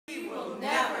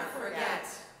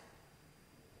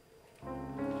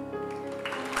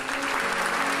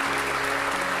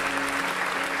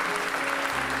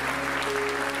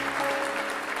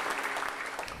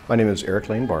My name is Eric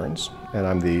Lane Barnes, and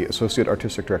I'm the Associate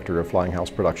Artistic Director of Flying House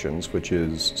Productions, which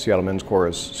is Seattle Men's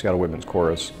Chorus, Seattle Women's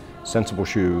Chorus, Sensible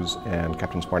Shoes, and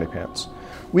Captain Smarty Pants.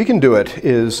 We Can Do It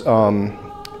is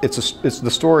it's the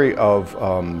story of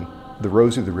the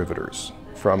Rosie the Riveters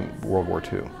from World War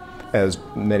II. As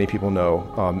many people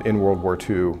know, in World War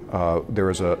II, there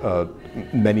was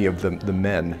many of the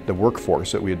men, the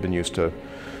workforce that we had been used to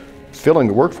filling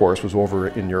the workforce was over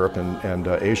in Europe and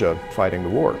Asia fighting the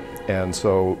war. And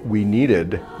so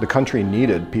the country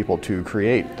needed people to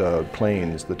create the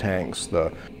planes, the tanks,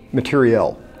 the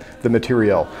materiel.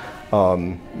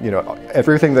 You know,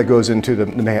 everything that goes into the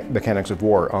mechanics of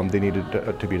war, they needed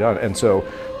to be done. And so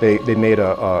they made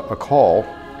a call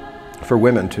for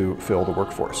women to fill the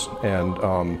workforce.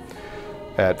 And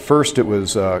at first it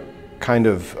was kind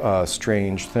of a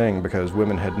strange thing because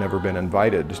women had never been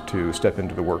invited to step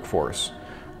into the workforce.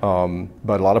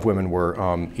 But a lot of women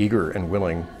were eager and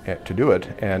willing to do it.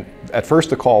 And at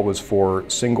first the call was for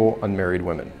single unmarried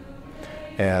women.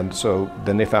 And so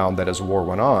then they found that as the war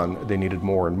went on, they needed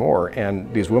more and more.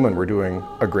 And these women were doing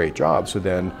a great job. So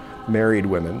then married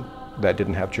women that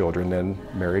didn't have children, then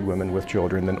married women with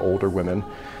children, then older women,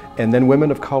 and then women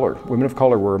of color. Women of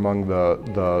color were among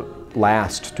the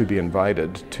last to be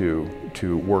invited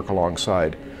to work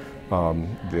alongside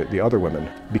the other women.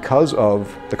 Because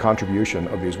of the contribution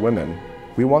of these women,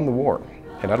 we won the war.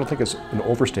 And I don't think it's an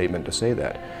overstatement to say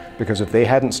that, because if they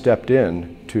hadn't stepped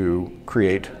in to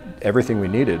create everything we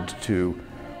needed to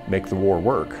make the war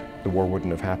work, the war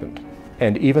wouldn't have happened.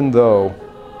 And even though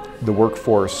the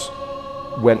workforce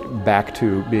went back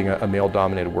to being a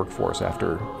male-dominated workforce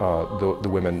after the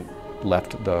women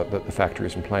left the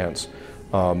factories and plants,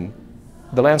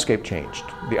 the landscape changed.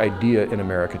 The idea in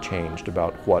America changed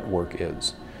about what work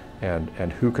is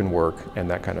and who can work and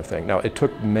that kind of thing. Now, it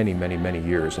took many, many, many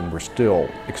years, and we're still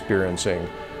experiencing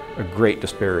a great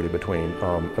disparity between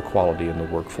equality in the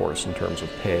workforce in terms of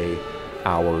pay,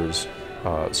 hours,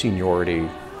 seniority,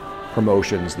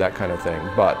 promotions, that kind of thing.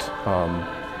 But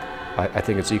I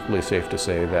think it's equally safe to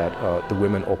say that the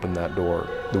women opened that door.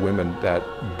 The women that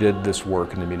did this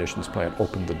work in the munitions plant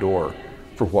opened the door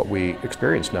for what we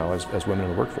experience now as women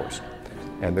in the workforce.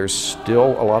 And there's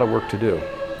still a lot of work to do,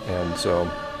 and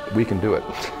so we can do it.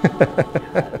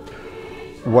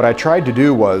 What I tried to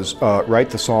do was write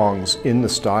the songs in the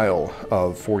style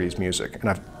of 40s music, and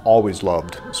I've always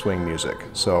loved swing music,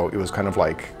 so it was kind of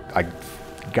like I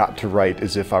got to write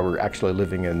as if I were actually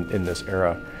living in this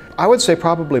era. I would say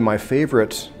probably my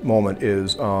favorite moment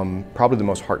is probably the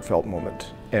most heartfelt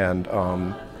moment, and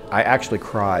I actually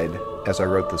cried as I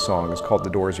wrote the song. It's called "The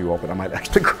Doors You Open." I might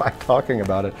actually cry talking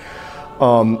about it.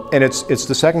 And it's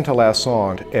the second to last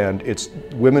song, and it's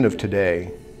women of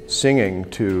today singing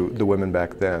to the women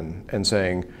back then and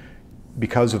saying,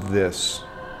 because of this,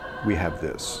 we have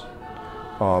this.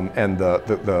 And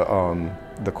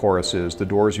the chorus is, the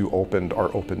doors you opened are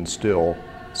open still.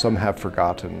 Some have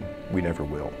forgotten, we never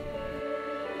will.